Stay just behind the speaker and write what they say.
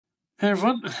Hey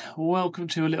everyone, welcome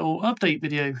to a little update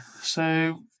video.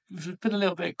 So we've been a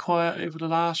little bit quiet over the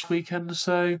last weekend or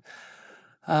so.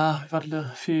 We've had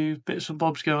a few bits and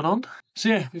bobs going on. So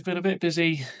yeah, we've been a bit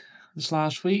busy this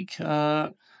last week.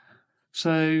 So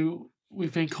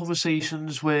we've been in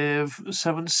conversations with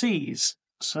Seven Seas.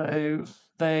 So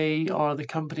they are the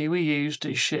company we use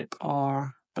to ship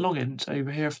our belongings over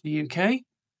here from the UK.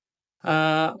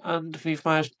 And we've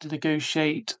managed to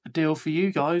negotiate a deal for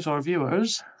you guys, our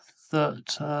viewers,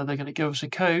 that they're going to give us a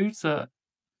code that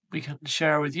we can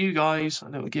share with you guys,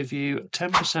 and it will give you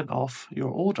 10% off your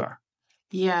order.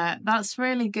 Yeah, that's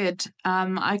really good.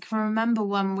 I can remember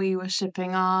when we were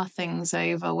shipping our things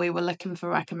over, we were looking for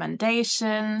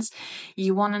recommendations.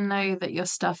 You want to know that your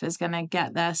stuff is going to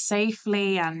get there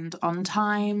safely and on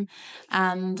time.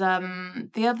 And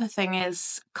the other thing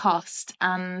is cost.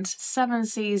 And Seven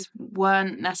Seas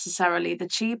weren't necessarily the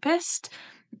cheapest,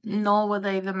 nor were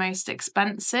they the most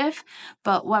expensive.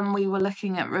 But when we were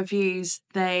looking at reviews,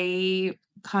 they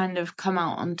kind of come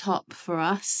out on top for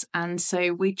us, and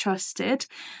so we trusted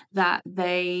that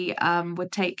they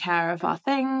would take care of our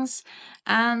things,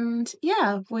 and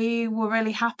yeah, we were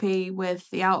really happy with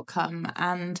the outcome,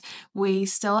 and we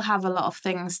still have a lot of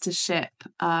things to ship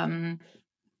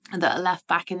that are left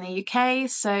back in the UK,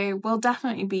 so we'll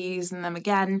definitely be using them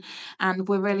again, and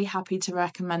we're really happy to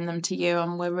recommend them to you,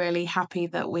 and we're really happy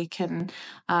that we can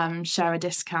share a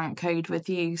discount code with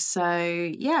you. So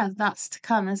yeah, that's to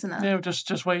come, isn't it? Yeah, we're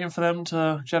just waiting for them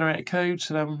to generate a code,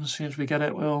 so then as soon as we get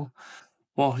it,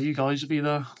 you guys will be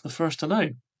the first to know.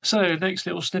 So next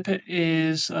little snippet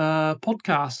is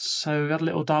podcasts. So we had a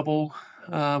little dabble.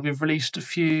 We've released a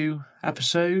few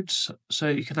episodes, so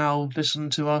you can now listen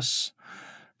to us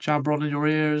jabber on in your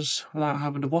ears without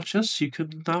having to watch us. You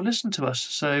can now listen to us.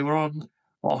 So we're on,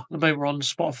 at the moment we're on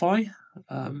Spotify.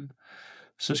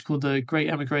 So it's called the Great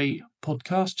Emigrate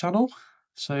podcast channel.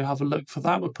 So have a look for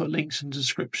that. We'll put links in the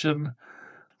description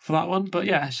for that one. But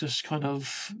yeah, it's just kind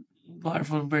of like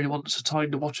everyone really wants the time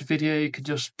to watch a video. You can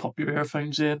just pop your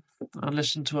earphones in and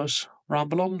listen to us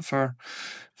ramble on for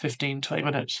 15-20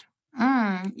 minutes.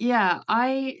 Yeah,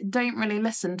 I don't really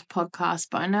listen to podcasts,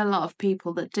 but I know a lot of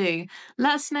people that do.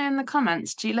 Let us know in the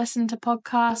comments. Do you listen to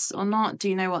podcasts or not? Do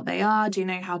you know what they are? Do you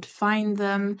know how to find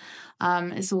them?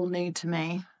 It's all new to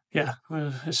me. Yeah,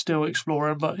 we're still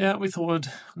exploring, but yeah, we thought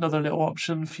another little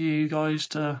option for you guys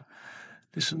to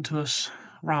listen to us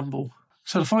ramble.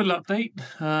 So the final update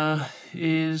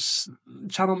is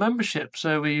channel membership.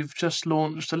 So we've just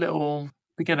launched a little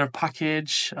beginner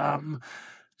package,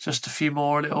 just a few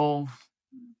more little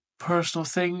personal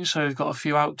things. So we've got a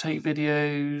few outtake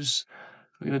videos.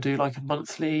 We're going to do like a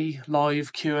monthly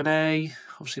live Q&A.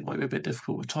 Obviously, it might be a bit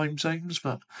difficult with time zones,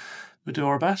 but we'll do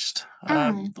our best.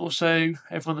 Also,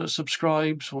 everyone that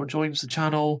subscribes or joins the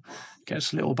channel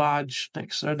gets a little badge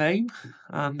next to their name.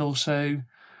 And also,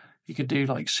 you can do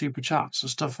like super chats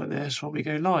and stuff like this when we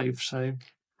go live. So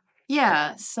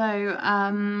Yeah, so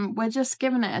we're just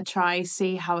giving it a try,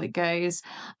 see how it goes.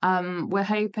 We're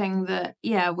hoping that,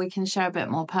 yeah, we can share a bit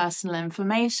more personal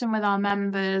information with our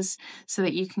members so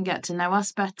that you can get to know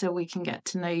us better, we can get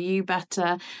to know you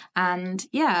better. And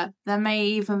yeah, there may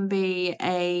even be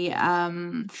a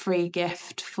free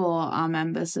gift for our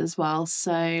members as well.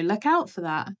 So look out for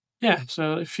that. yeah,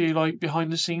 so if you like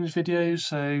behind the scenes videos,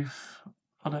 so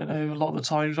I don't know, a lot of the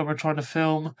times when we're trying to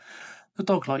film, the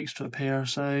dog likes to appear,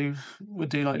 so we'll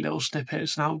do like little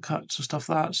snippets and outcuts and stuff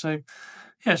like that. So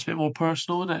yeah, it's a bit more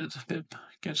personal, and it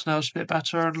gets to know us a bit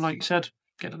better, and like you said,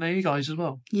 get to know you guys as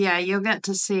well. Yeah, you'll get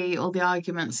to see all the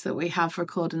arguments that we have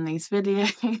recording these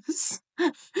videos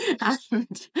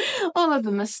and all of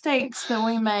the mistakes that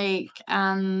we make.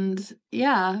 And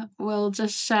yeah, we'll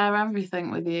just share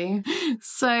everything with you.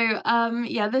 So,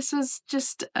 yeah, this was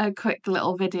just a quick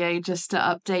little video just to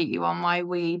update you on why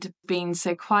we'd been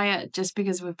so quiet, just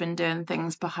because we've been doing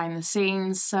things behind the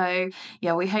scenes. So,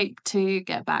 yeah, we hope to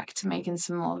get back to making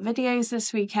some more videos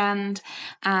this weekend.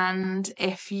 And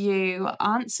if you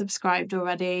aren't subscribed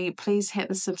already, please hit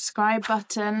the subscribe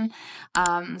button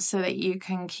so that you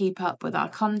can keep up with our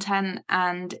content.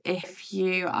 And if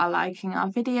you are liking our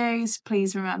videos,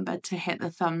 please remember to hit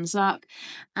the thumbs up,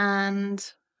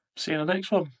 and see you in the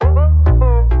next one.